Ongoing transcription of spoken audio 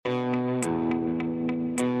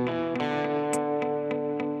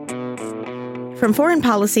From Foreign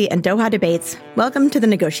Policy and Doha Debates, welcome to The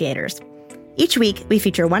Negotiators. Each week, we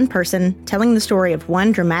feature one person telling the story of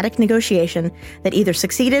one dramatic negotiation that either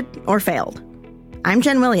succeeded or failed. I'm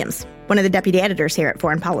Jen Williams, one of the deputy editors here at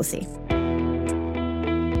Foreign Policy.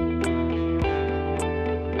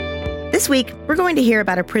 This week, we're going to hear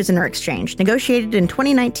about a prisoner exchange negotiated in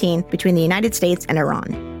 2019 between the United States and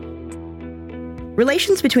Iran.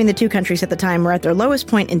 Relations between the two countries at the time were at their lowest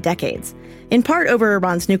point in decades, in part over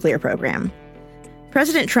Iran's nuclear program.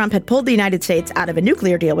 President Trump had pulled the United States out of a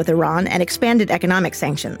nuclear deal with Iran and expanded economic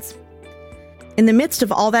sanctions. In the midst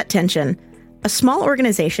of all that tension, a small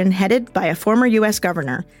organization headed by a former U.S.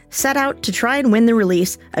 governor set out to try and win the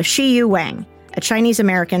release of Xiyu Wang, a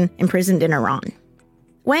Chinese-American imprisoned in Iran.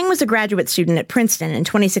 Wang was a graduate student at Princeton in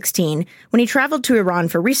 2016 when he traveled to Iran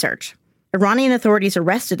for research. Iranian authorities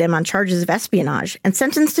arrested him on charges of espionage and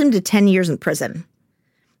sentenced him to 10 years in prison.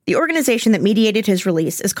 The organization that mediated his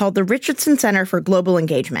release is called the Richardson Center for Global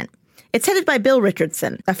Engagement. It's headed by Bill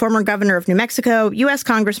Richardson, a former governor of New Mexico, U.S.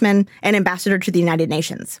 congressman, and ambassador to the United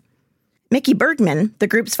Nations. Mickey Bergman, the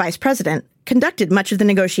group's vice president, conducted much of the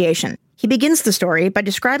negotiation. He begins the story by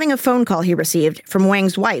describing a phone call he received from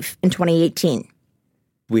Wang's wife in 2018.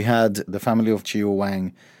 We had the family of Xiyu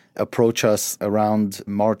Wang approach us around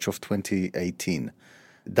March of 2018.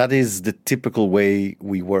 That is the typical way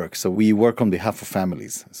we work. So we work on behalf of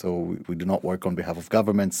families. So we do not work on behalf of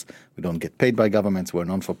governments. We don't get paid by governments. We're a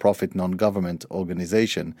non-for-profit, non-government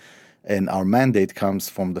organization. And our mandate comes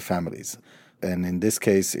from the families. And in this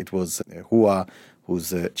case, it was Hua,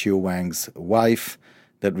 who's Xiyu Wang's wife,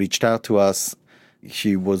 that reached out to us.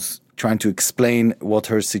 She was trying to explain what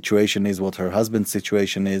her situation is, what her husband's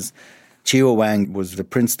situation is. Xiyu Wang was the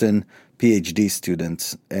Princeton PhD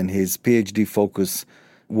student, and his PhD focus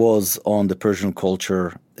was on the Persian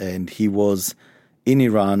culture, and he was in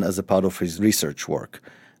Iran as a part of his research work,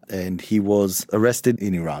 and he was arrested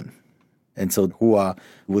in Iran. And so Hua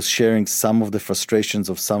was sharing some of the frustrations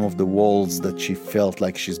of some of the walls that she felt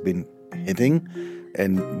like she's been hitting,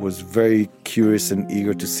 and was very curious and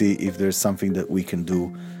eager to see if there's something that we can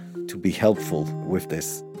do to be helpful with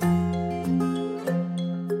this.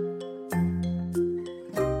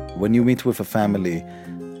 When you meet with a family,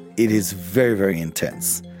 it is very, very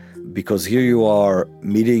intense, because here you are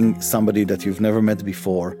meeting somebody that you've never met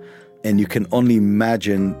before, and you can only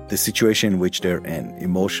imagine the situation in which they're in,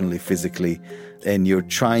 emotionally, physically, and you're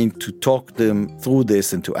trying to talk them through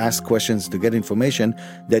this and to ask questions to get information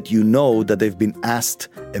that you know that they've been asked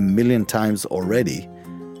 1,000,000 times already,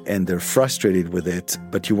 and they're frustrated with it,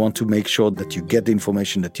 but you want to make sure that you get the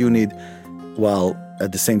information that you need, while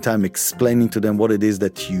at the same time explaining to them what it is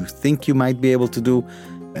that you think you might be able to do.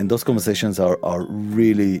 And those conversations are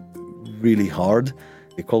really, really hard.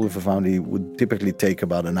 A call with a family would typically take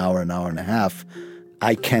about an hour and a half.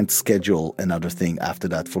 I can't schedule another thing after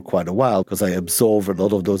that for quite a while, because I absorb a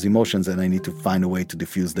lot of those emotions and I need to find a way to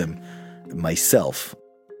diffuse them myself.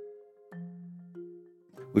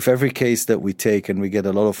 With every case that we take, and we get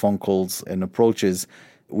a lot of phone calls and approaches,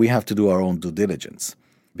 we have to do our own due diligence,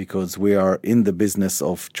 because we are in the business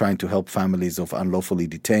of trying to help families of unlawfully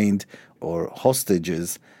detained or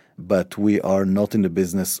hostages, but we are not in the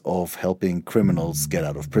business of helping criminals get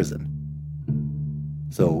out of prison.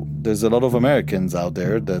 So there's a lot of Americans out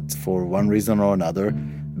there that, for one reason or another,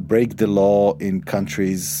 break the law in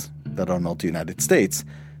countries that are not the United States,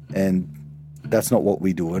 and that's not what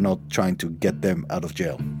we do. We're not trying to get them out of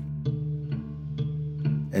jail.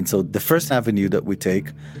 And so the first avenue that we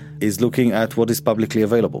take is looking at what is publicly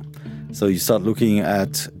available. So you start looking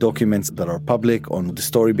at documents that are public on the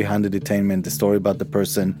story behind the detainment, the story about the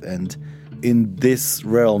person. And in this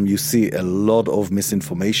realm, you see a lot of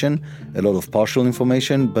misinformation, a lot of partial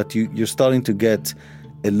information, but you're starting to get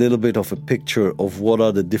a little bit of a picture of what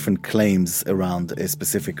are the different claims around a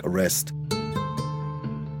specific arrest.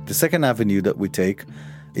 The second avenue that we take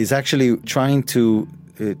is actually trying to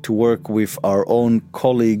work with our own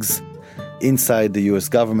colleagues inside the U.S.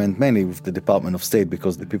 government, mainly with the Department of State,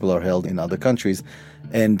 because the people are held in other countries.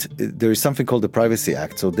 And there is something called the Privacy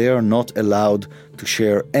Act. So they are not allowed to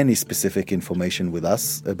share any specific information with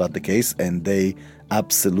us about the case, and they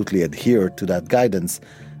absolutely adhere to that guidance.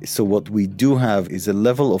 So what we do have is a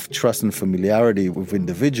level of trust and familiarity with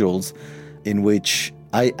individuals in which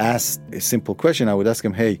I ask a simple question. I would ask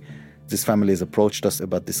them, hey, this family has approached us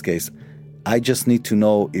about this case. I just need to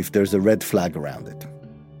know if there's a red flag around it.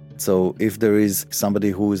 So if there is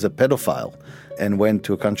somebody who is a pedophile and went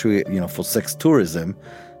to a country, for sex tourism,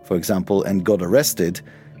 for example, and got arrested,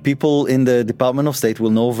 people in the Department of State will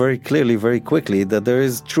know very clearly, very quickly, that there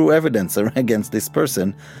is true evidence against this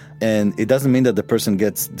person. And it doesn't mean that the person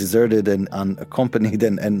gets deserted and unaccompanied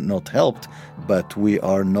and not helped, but we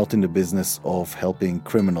are not in the business of helping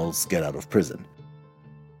criminals get out of prison.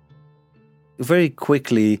 Very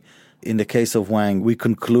quickly, in the case of Wang, we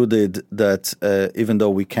concluded that even though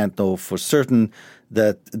we can't know for certain,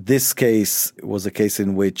 that this case was a case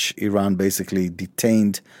in which Iran basically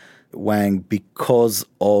detained Wang because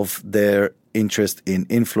of their interest in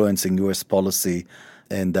influencing U.S. policy,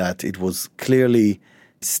 and that it was clearly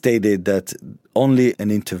stated that only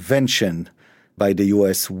an intervention by the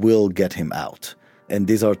U.S. will get him out. And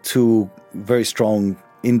these are two very strong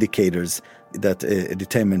indicators that a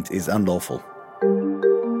detainment is unlawful.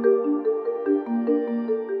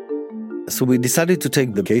 So we decided to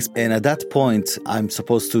take the case, and at that point, I'm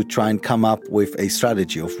supposed to try and come up with a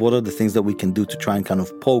strategy of what are the things that we can do to try and kind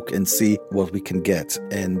of poke and see what we can get.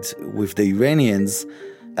 And with the Iranians,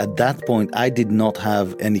 at that point, I did not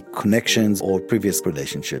have any connections or previous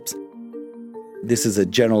relationships. This is a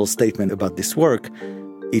general statement about this work.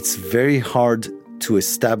 It's very hard to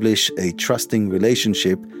establish a trusting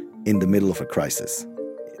relationship in the middle of a crisis.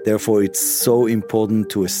 Therefore, it's so important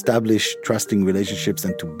to establish trusting relationships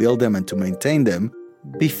and to build them and to maintain them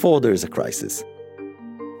before there is a crisis.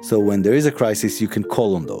 So when there is a crisis, you can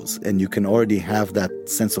call on those, and you can already have that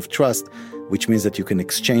sense of trust, which means that you can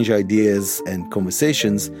exchange ideas and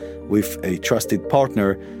conversations with a trusted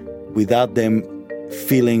partner without them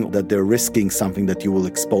feeling that they're risking something that you will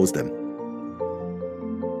expose them.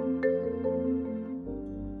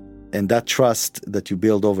 And that trust that you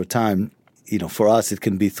build over time, for us, it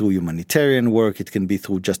can be through humanitarian work, it can be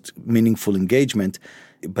through just meaningful engagement,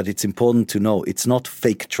 but it's important to know it's not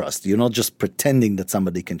fake trust. You're not just pretending that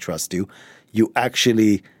somebody can trust you. You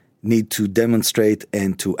actually need to demonstrate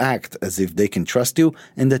and to act as if they can trust you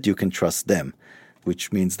and that you can trust them,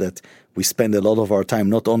 which means that we spend a lot of our time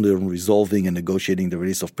not only on resolving and negotiating the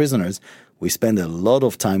release of prisoners, we spend a lot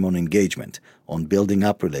of time on engagement, on building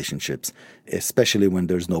up relationships, especially when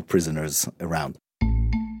there's no prisoners around.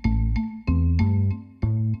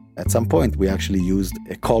 At some point, we actually used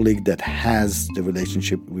a colleague that has the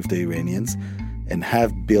relationship with the Iranians and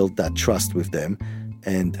have built that trust with them,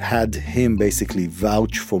 and had him basically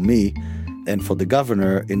vouch for me and for the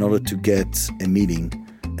governor in order to get a meeting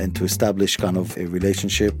and to establish kind of a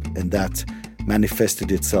relationship. And that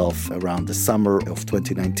manifested itself around the summer of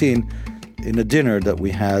 2019 in a dinner that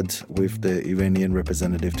we had with the Iranian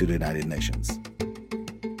representative to the United Nations.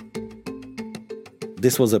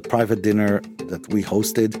 This was a private dinner that we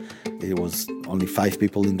hosted. It was only 5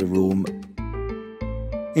 people in the room.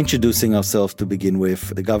 Introducing ourselves to begin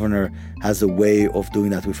with. The governor has a way of doing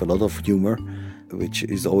that with a lot of humor, which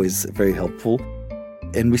is always very helpful.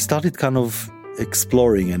 And we started kind of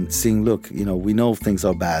exploring and seeing, look, we know things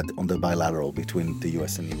are bad on the bilateral between the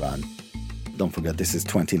US and Iran. Don't forget, this is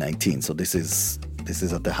 2019, so this is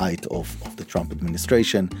at the height of the Trump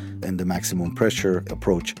administration and the maximum pressure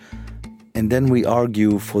approach. And then we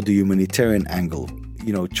argue for the humanitarian angle,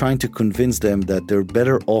 trying to convince them that they're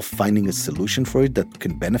better off finding a solution for it that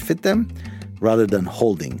can benefit them rather than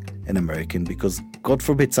holding an American, because God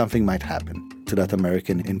forbid something might happen to that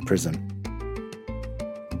American in prison.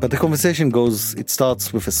 But the conversation it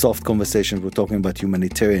starts with a soft conversation. We're talking about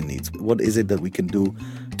humanitarian needs. What is it that we can do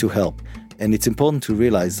to help? And it's important to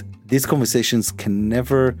realize these conversations can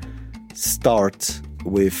never start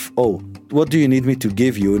with, what do you need me to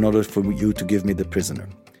give you in order for you to give me the prisoner?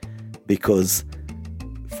 Because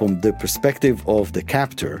from the perspective of the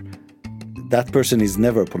captor, that person is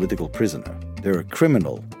never a political prisoner. They're a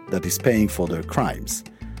criminal that is paying for their crimes.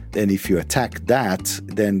 And if you attack that,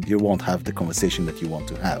 then you won't have the conversation that you want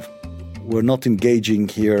to have. We're not engaging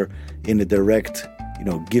here in a direct,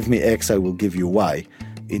 give me X, I will give you Y.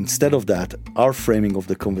 Instead of that, our framing of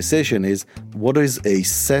the conversation is, what is a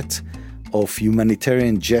set of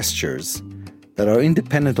humanitarian gestures that are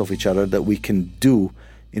independent of each other that we can do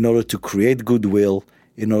in order to create goodwill,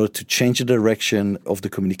 in order to change the direction of the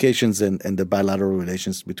communications and the bilateral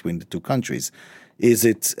relations between the two countries? Is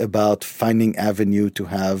it about finding avenue to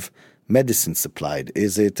have medicine supplied?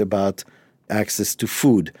 Is it about access to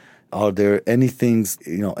food? Are there anything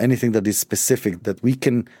that is specific that we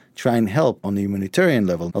can try and help on the humanitarian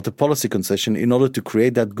level, not a policy concession, in order to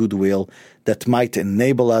create that goodwill that might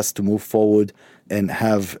enable us to move forward and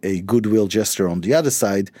have a goodwill gesture on the other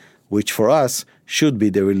side, which for us should be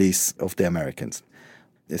the release of the Americans.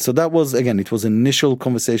 So that was, again, it was an initial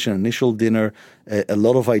conversation, initial dinner. A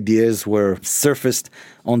lot of ideas were surfaced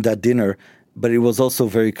on that dinner, but it was also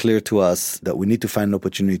very clear to us that we need to find an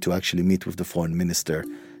opportunity to actually meet with the foreign minister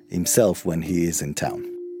himself when he is in town.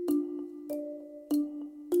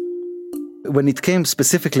 when it came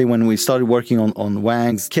specifically, when we started working on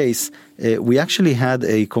Wang's case, we actually had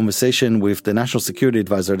a conversation with the National Security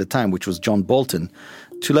Advisor at the time, which was John Bolton,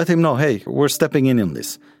 to let him know, hey, we're stepping in on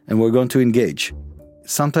this and we're going to engage.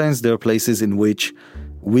 Sometimes there are places in which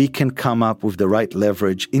we can come up with the right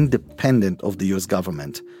leverage independent of the US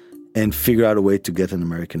government and figure out a way to get an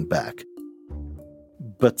American back.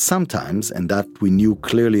 But sometimes, and that we knew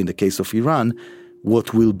clearly in the case of Iran,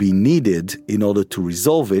 what will be needed in order to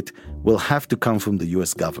resolve it will have to come from the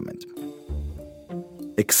US government.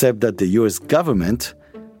 Except that the US government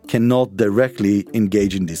cannot directly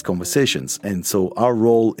engage in these conversations. And so our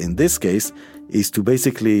role in this case is to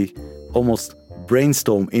basically almost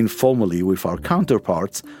brainstorm informally with our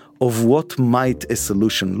counterparts of what might a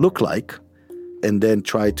solution look like, and then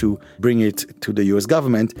try to bring it to the US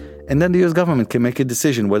government. And then the US government can make a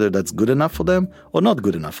decision whether that's good enough for them or not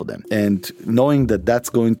good enough for them. And knowing that that's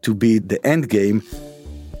going to be the end game,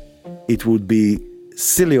 it would be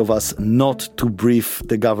silly of us not to brief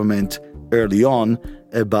the government early on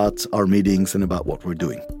about our meetings and about what we're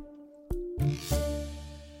doing.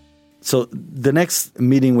 So the next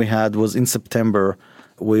meeting we had was in September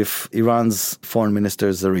with Iran's Foreign Minister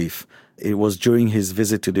Zarif. It was during his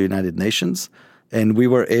visit to the United Nations. And we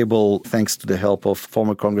were able, thanks to the help of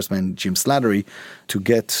former Congressman Jim Slattery, to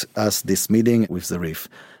get us this meeting with Zarif.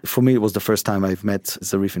 For me, it was the first time I've met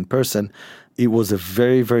Zarif in person. It was a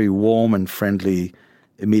very, very warm and friendly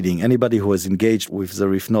meeting. Anybody who has engaged with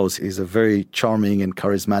Zarif knows he's a very charming and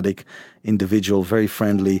charismatic individual, very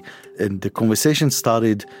friendly. And the conversation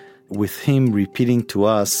started with him repeating to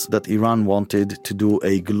us that Iran wanted to do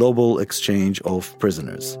a global exchange of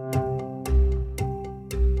prisoners.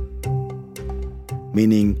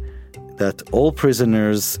 Meaning that all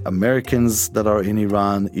prisoners, Americans that are in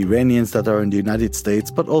Iran, Iranians that are in the United States,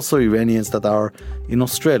 but also Iranians that are in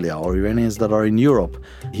Australia or Iranians that are in Europe.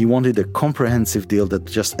 He wanted a comprehensive deal that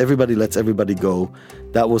just everybody lets everybody go.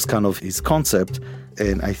 That was kind of his concept.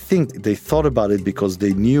 And I think they thought about it because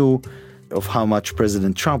they knew of how much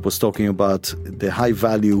President Trump was talking about the high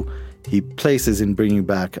value he places in bringing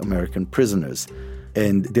back American prisoners.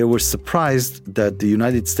 And they were surprised that the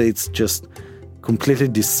United States just completely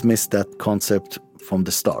dismissed that concept from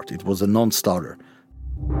the start. It was a non-starter.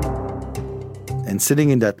 And sitting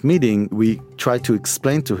in that meeting, we tried to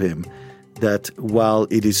explain to him that while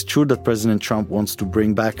it is true that President Trump wants to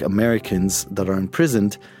bring back Americans that are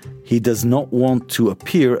imprisoned, he does not want to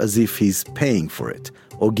appear as if he's paying for it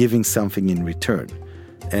or giving something in return.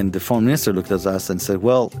 And the foreign minister looked at us and said,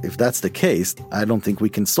 well, if that's the case, I don't think we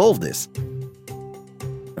can solve this.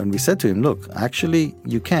 And we said to him, look, actually,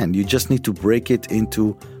 you can. You just need to break it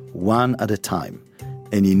into one at a time.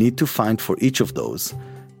 And you need to find for each of those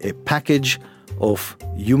a package of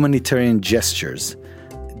humanitarian gestures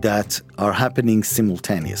that are happening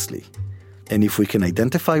simultaneously. And if we can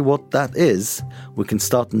identify what that is, we can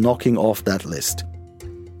start knocking off that list.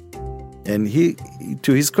 And he,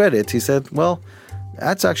 to his credit, he said, well,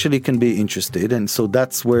 that's actually can be interested. And so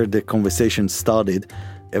that's where the conversation started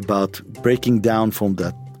about breaking down from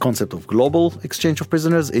that concept of global exchange of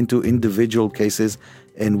prisoners into individual cases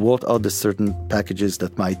and what are the certain packages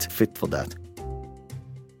that might fit for that.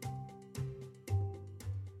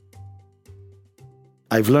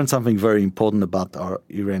 I've learned something very important about our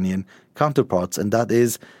Iranian counterparts, and that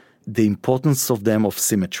is the importance of them of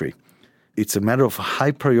symmetry. It's a matter of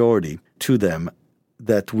high priority to them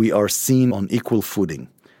that we are seen on equal footing.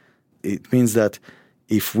 It means that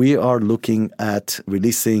if we are looking at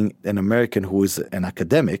releasing an American who is an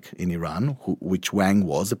academic in Iran, which Wang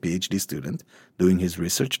was, a PhD student, doing his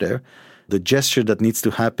research there, the gesture that needs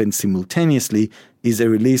to happen simultaneously is a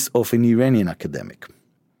release of an Iranian academic.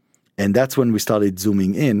 And that's when we started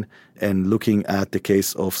zooming in and looking at the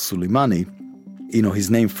case of Soleimani. You know,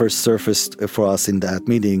 his name first surfaced for us in that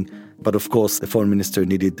meeting, but of course the foreign minister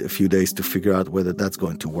needed a few days to figure out whether that's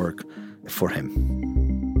going to work for him.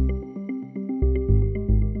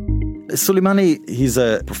 Soleimani, he's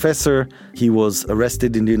a professor. He was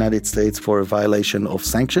arrested in the United States for a violation of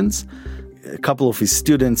sanctions. A couple of his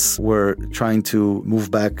students were trying to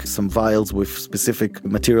move back some vials with specific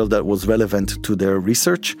material that was relevant to their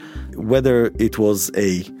research. Whether it was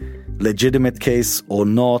a legitimate case or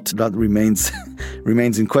not, that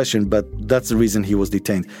remains in question, but that's the reason he was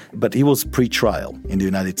detained. But he was pre-trial in the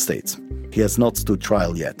United States. He has not stood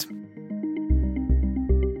trial yet.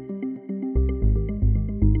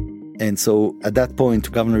 And so at that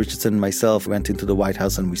point, Governor Richardson and myself went into the White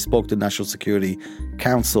House and we spoke to the National Security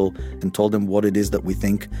Council and told them what it is that we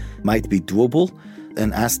think might be doable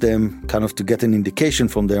and asked them kind of to get an indication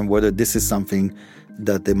from them whether this is something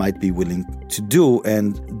that they might be willing to do.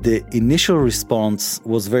 And the initial response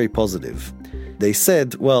was very positive. they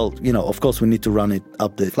said, well, of course we need to run it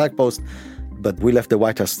up the flagpost, but we left the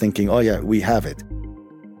White House thinking, oh yeah, we have it.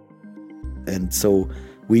 And so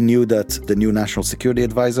we knew that the new National Security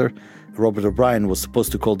Advisor, Robert O'Brien, was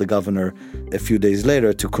supposed to call the governor a few days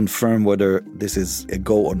later to confirm whether this is a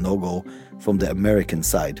go or no-go from the American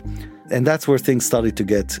side. And that's where things started to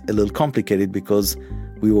get a little complicated because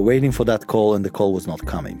we were waiting for that call and the call was not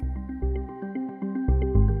coming.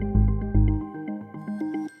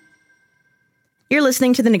 You're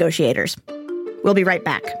listening to The Negotiators. We'll be right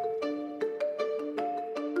back.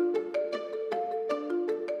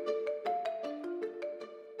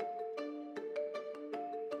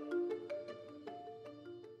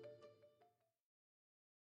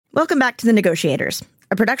 Welcome back to The Negotiators,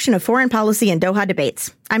 a production of Foreign Policy and Doha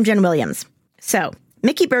Debates. I'm Jen Williams. So,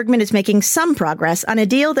 Mickey Bergman is making some progress on a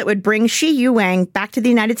deal that would bring Xi Yuwang back to the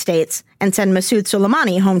United States and send Masoud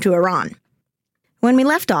Soleimani home to Iran. When we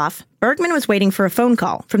left off, Bergman was waiting for a phone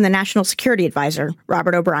call from the National Security Advisor,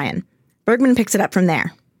 Robert O'Brien. Bergman picks it up from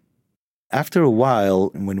there. After a while,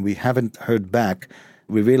 when we haven't heard back,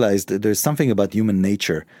 we realized that there's something about human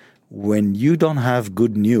nature. When you don't have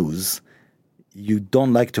good news, you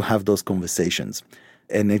don't like to have those conversations.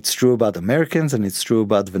 And it's true about Americans, and it's true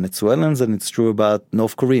about Venezuelans, and it's true about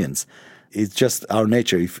North Koreans. It's just our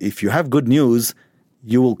nature. If you have good news,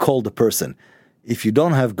 you will call the person. If you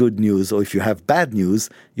don't have good news, or if you have bad news,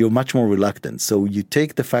 you're much more reluctant. So you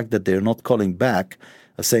take the fact that they're not calling back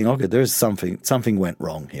as saying, okay, there's something went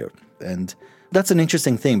wrong here. And that's an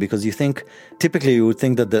interesting thing because typically you would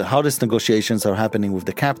think that the hardest negotiations are happening with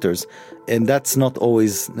the captors, and that's not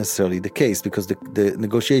always necessarily the case because the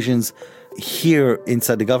negotiations here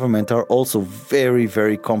inside the government are also very,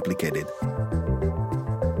 very complicated.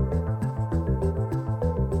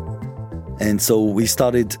 And so we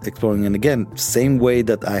started exploring, and again, same way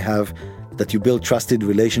that you build trusted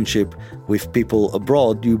relationship with people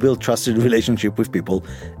abroad, you build trusted relationship with people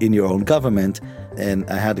in your own government. And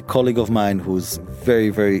I had a colleague of mine who's very,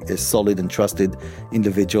 very solid and trusted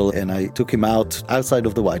individual, and I took him outside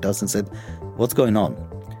of the White House and said, what's going on?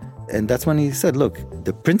 And that's when he said, look,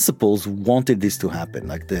 the principals wanted this to happen.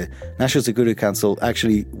 Like the National Security Council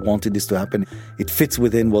actually wanted this to happen. It fits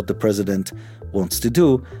within what the president wants to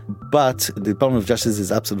do, but the Department of Justice is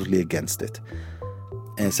absolutely against it.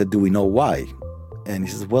 And I said, do we know why? And he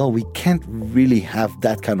says, well, we can't really have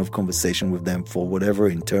that kind of conversation with them for whatever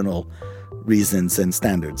internal reasons and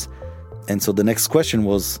standards. And so the next question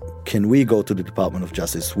was, can we go to the Department of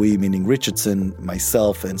Justice? We, meaning Richardson,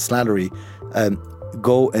 myself, and Slattery,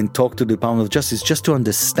 go and talk to the Department of Justice just to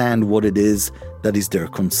understand what it is that is their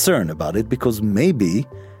concern about it, because maybe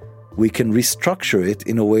we can restructure it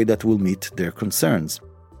in a way that will meet their concerns.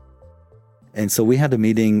 And so we had a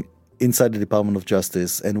meeting inside the Department of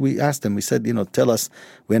Justice, and we asked them, we said, tell us,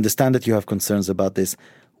 we understand that you have concerns about this.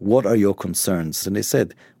 What are your concerns? And they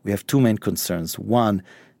said, we have two main concerns. One,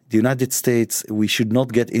 the United States, we should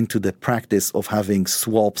not get into the practice of having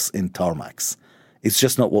swaps in tarmacs. It's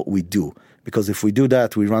just not what we do. Because if we do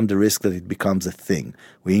that, we run the risk that it becomes a thing.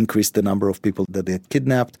 We increase the number of people that get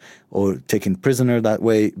kidnapped or taken prisoner that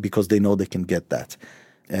way because they know they can get that.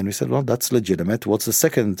 And we said, well, that's legitimate. What's the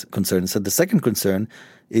second concern? He said, the second concern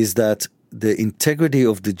is that the integrity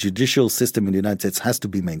of the judicial system in the United States has to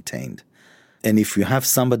be maintained. And if you have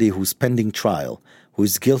somebody who's pending trial, who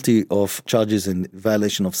is guilty of charges in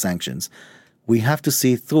violation of sanctions, we have to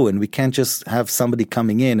see it through, and we can't just have somebody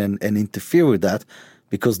coming in and interfere with that,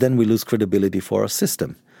 because then we lose credibility for our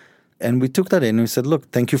system. And we took that in and we said,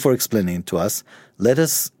 look, thank you for explaining it to us. Let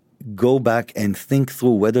us go back and think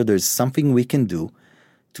through whether there's something we can do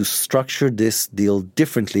to structure this deal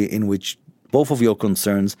differently in which both of your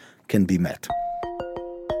concerns can be met.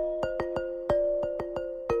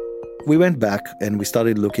 We went back and we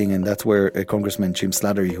started looking, and that's where Congressman Jim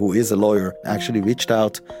Slattery, who is a lawyer, actually reached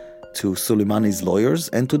out to Soleimani's lawyers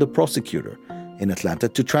and to the prosecutor in Atlanta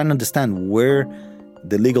to try and understand where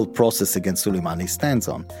the legal process against Soleimani stands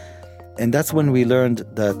on. And that's when we learned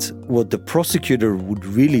that what the prosecutor would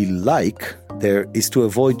really like there is to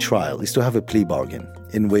avoid trial, is to have a plea bargain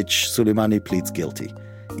in which Soleimani pleads guilty.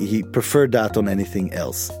 He preferred that on anything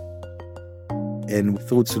else. And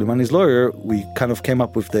through Soleimani's lawyer, we kind of came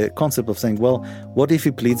up with the concept of saying, well, what if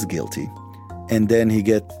he pleads guilty and then he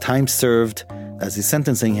gets time served as his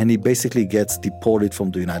sentencing and he basically gets deported from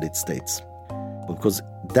the United States? Because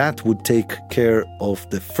that would take care of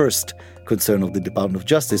the first concern of the Department of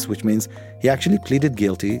Justice, which means he actually pleaded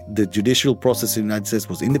guilty. The judicial process in the United States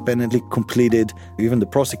was independently completed. Even the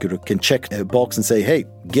prosecutor can check a box and say, hey,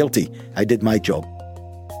 guilty, I did my job.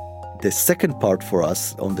 The second part for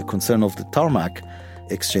us on the concern of the tarmac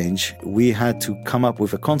exchange, we had to come up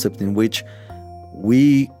with a concept in which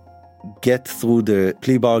we get through the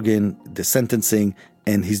plea bargain, the sentencing,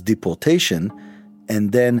 and his deportation,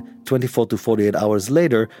 and then 24 to 48 hours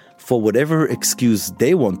later, for whatever excuse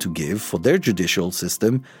they want to give for their judicial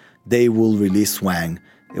system, they will release Wang.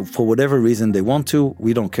 For whatever reason they want to,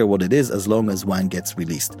 we don't care what it is, as long as Wang gets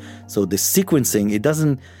released. So the sequencing,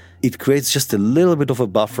 it creates just a little bit of a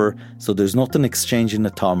buffer, so there's not an exchange in the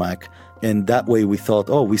tarmac, and that way we thought,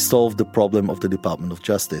 we solved the problem of the Department of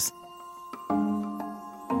Justice.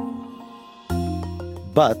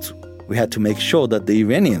 But we had to make sure that the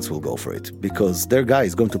Iranians will go for it, because their guy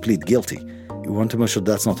is going to plead guilty. We want to make sure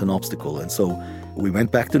that's not an obstacle. And so we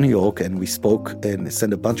went back to New York and we spoke and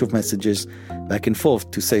sent a bunch of messages back and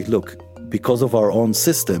forth to say, look, because of our own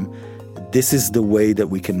system, this is the way that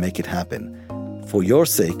we can make it happen. For your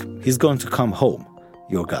sake, he's going to come home,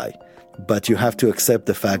 your guy. But you have to accept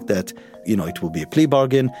the fact that, it will be a plea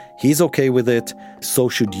bargain. He's okay with it. So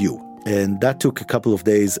should you. And that took a couple of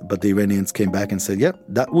days, but the Iranians came back and said, yeah,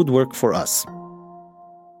 that would work for us.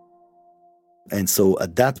 And so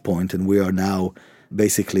at that point, and we are now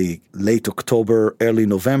basically late October, early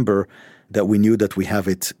November, that we knew that we have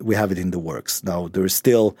it in the works. Now, there is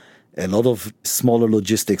still a lot of smaller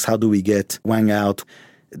logistics. How do we get Wang out?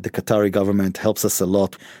 The Qatari government helps us a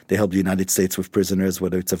lot. They help the United States with prisoners,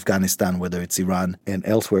 whether it's Afghanistan, whether it's Iran, and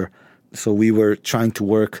elsewhere. So we were trying to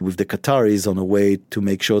work with the Qataris on a way to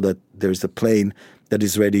make sure that there's a plane that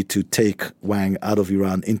is ready to take Wang out of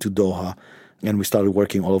Iran into Doha. And we started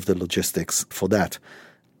working all of the logistics for that.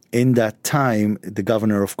 In that time, the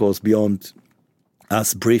governor, of course, beyond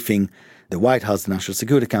us briefing the White House, the National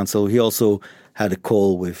Security Council, he also had a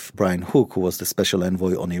call with Brian Hook, who was the special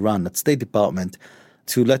envoy on Iran at State Department,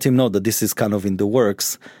 to let him know that this is kind of in the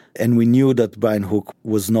works. And we knew that Brian Hook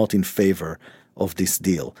was not in favor of this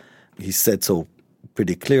deal. He said so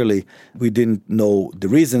pretty clearly. We didn't know the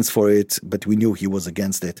reasons for it, but we knew he was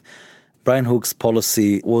against it. Brian Hook's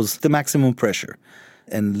policy was the maximum pressure.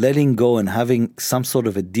 And letting go and having some sort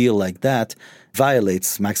of a deal like that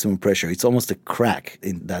violates maximum pressure. It's almost a crack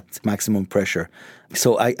in that maximum pressure.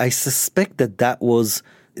 So I suspect that was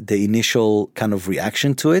the initial kind of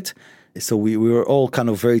reaction to it. So we were all kind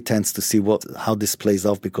of very tense to see how this plays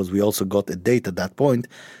off, because we also got a date at that point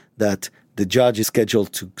that the judge is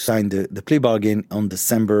scheduled to sign the plea bargain on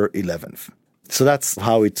December 11th. So that's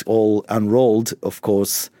how it all unrolled, of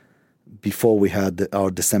course, before we had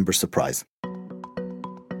our December surprise.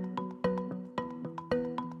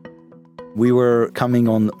 We were coming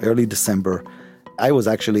on early December. I was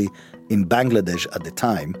actually in Bangladesh at the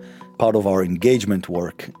time, part of our engagement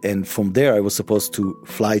work. And from there, I was supposed to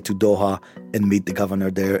fly to Doha and meet the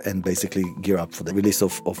governor there and basically gear up for the release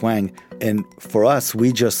of Wang. And for us,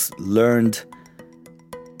 we just learned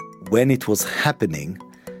when it was happening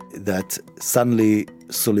that suddenly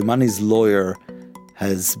Soleimani's lawyer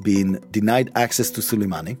has been denied access to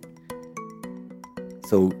Soleimani.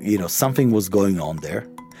 So, something was going on there.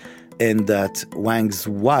 And that Wang's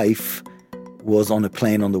wife was on a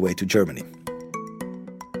plane on the way to Germany.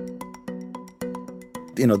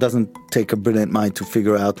 It doesn't take a brilliant mind to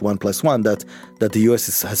figure out 1 + 1 that the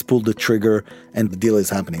U.S. has pulled the trigger and the deal is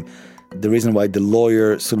happening. The reason why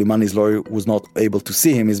Soleimani's lawyer, was not able to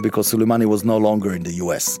see him is because Soleimani was no longer in the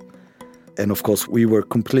U.S. And of course, we were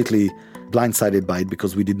completely blindsided by it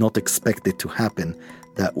because we did not expect it to happen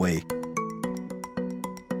that way.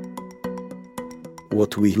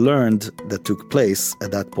 What we learned that took place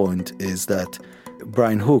at that point is that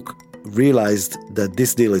Brian Hook realized that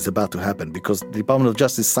this deal is about to happen because the Department of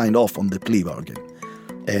Justice signed off on the plea bargain.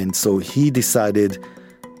 And so he decided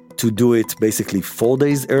to do it basically 4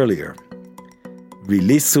 days earlier,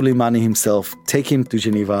 release Soleimani himself, take him to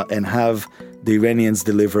Geneva, and have the Iranians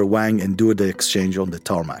deliver Wang and do the exchange on the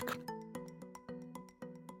tarmac.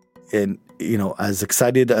 And, as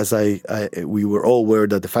excited as we were all were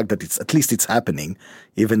that the fact that it's happening,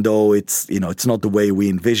 even though it's not the way we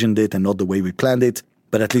envisioned it and not the way we planned it,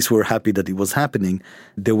 but at least we're happy that it was happening.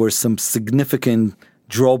 There were some significant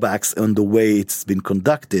drawbacks on the way it's been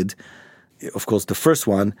conducted. Of course, the first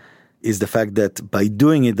one is the fact that by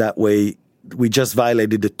doing it that way, we just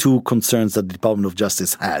violated the two concerns that the Department of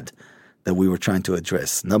Justice had that we were trying to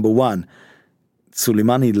address. Number one,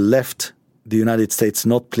 Soleimani left the United States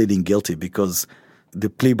not pleading guilty because the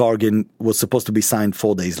plea bargain was supposed to be signed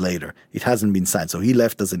 4 days later. It hasn't been signed, so he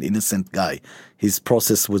left as an innocent guy. His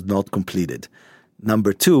process was not completed.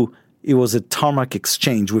 Number two, it was a tarmac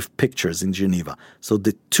exchange with pictures in Geneva. So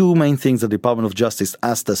the two main things that the Department of Justice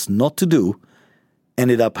asked us not to do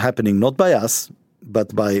ended up happening not by us,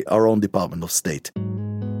 but by our own Department of State.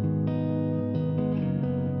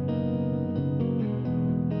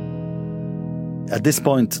 At this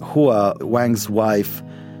point, Hua, Wang's wife,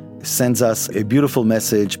 sends us a beautiful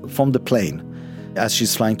message from the plane as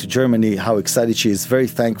she's flying to Germany, how excited she is, very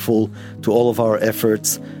thankful to all of our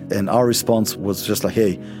efforts. And our response was just like,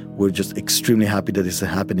 hey, we're just extremely happy that this is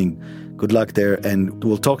happening. Good luck there, and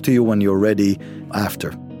we'll talk to you when you're ready after.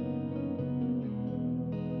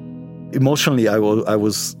 Emotionally, I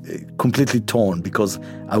was completely torn because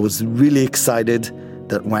I was really excited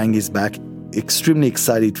that Wang is back, extremely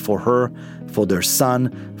excited for her, for their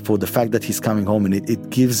son, for the fact that he's coming home. And it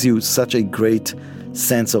gives you such a great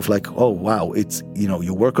sense of like, oh, wow, it's,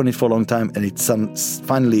 you work on it for a long time and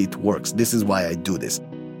finally it works. This is why I do this.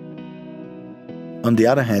 On the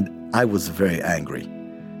other hand, I was very angry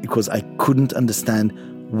because I couldn't understand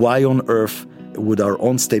why on earth would our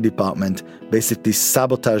own State Department basically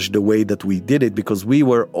sabotage the way that we did it, because we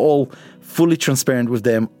were all fully transparent with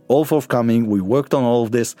them, all forthcoming. We worked on all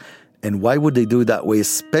of this. And why would they do it that way,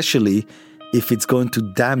 especially if it's going to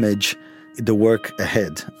damage the work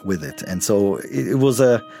ahead with it? And so it was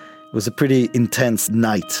a pretty intense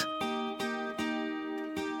night.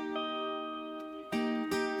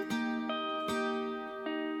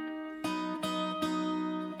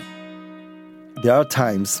 There are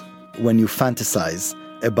times when you fantasize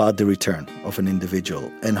about the return of an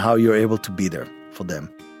individual and how you're able to be there for them.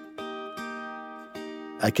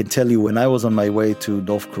 I can tell you, when I was on my way to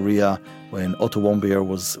North Korea, when Otto Warmbier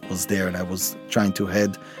was there and I was trying to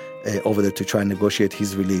head over there to try and negotiate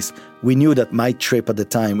his release, we knew that my trip at the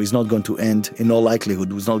time is not going to end, in all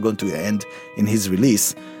likelihood, was not going to end in his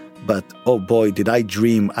release. But oh boy, did I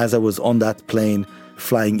dream as I was on that plane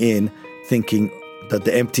flying in, thinking that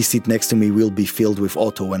the empty seat next to me will be filled with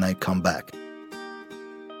Otto when I come back.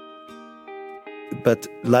 But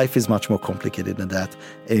life is much more complicated than that,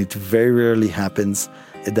 and it very rarely happens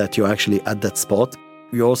that you're actually at that spot.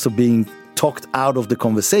 You're also being talked out of the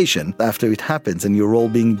conversation after it happens, and you're all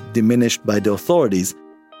being diminished by the authorities.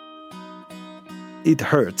 It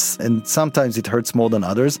hurts, and sometimes it hurts more than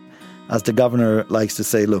others. As the governor likes to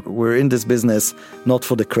say, look, we're in this business not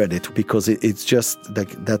for the credit, because it's just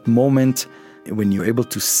like that moment when you're able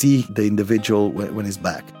to see the individual when he's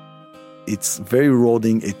back. It's very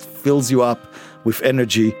rewarding. It fills you up with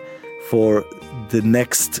energy for the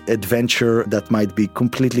next adventure that might be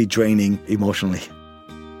completely draining emotionally.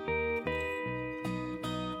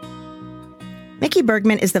 Mickey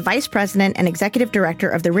Bergman is the Vice President and Executive Director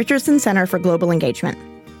of the Richardson Center for Global Engagement.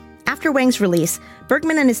 After Wang's release,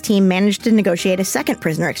 Bergman and his team managed to negotiate a second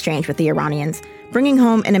prisoner exchange with the Iranians, bringing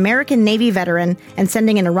home an American Navy veteran and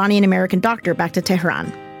sending an Iranian-American doctor back to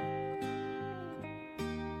Tehran.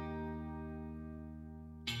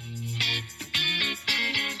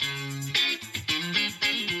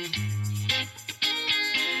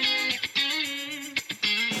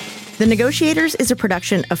 The Negotiators is a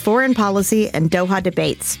production of Foreign Policy and Doha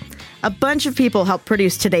Debates. A bunch of people helped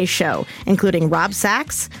produce today's show, including Rob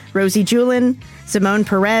Sachs, Rosie Julin, Simone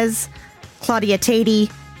Perez, Claudia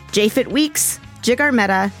Tatey, Jafet Weeks, Jigar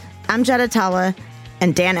Mehta, Amjad Atala,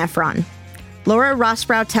 and Dan Efron. Laura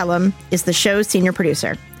Rossbrow-Telem is the show's senior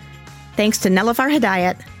producer. Thanks to Nelafar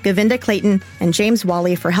Hedayat, Govinda Clayton, and James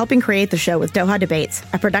Wally for helping create the show with Doha Debates,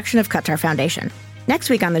 a production of Qatar Foundation. Next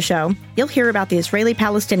week on the show, you'll hear about the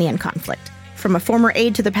Israeli-Palestinian conflict from a former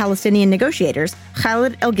aide to the Palestinian negotiators,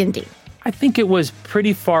 Khalid El-Gindi. I think it was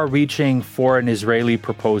pretty far-reaching for an Israeli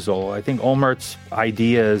proposal. I think Olmert's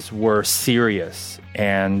ideas were serious,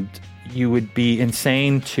 and you would be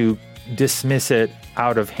insane to dismiss it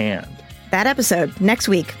out of hand. That episode next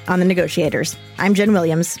week on The Negotiators. I'm Jen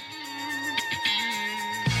Williams.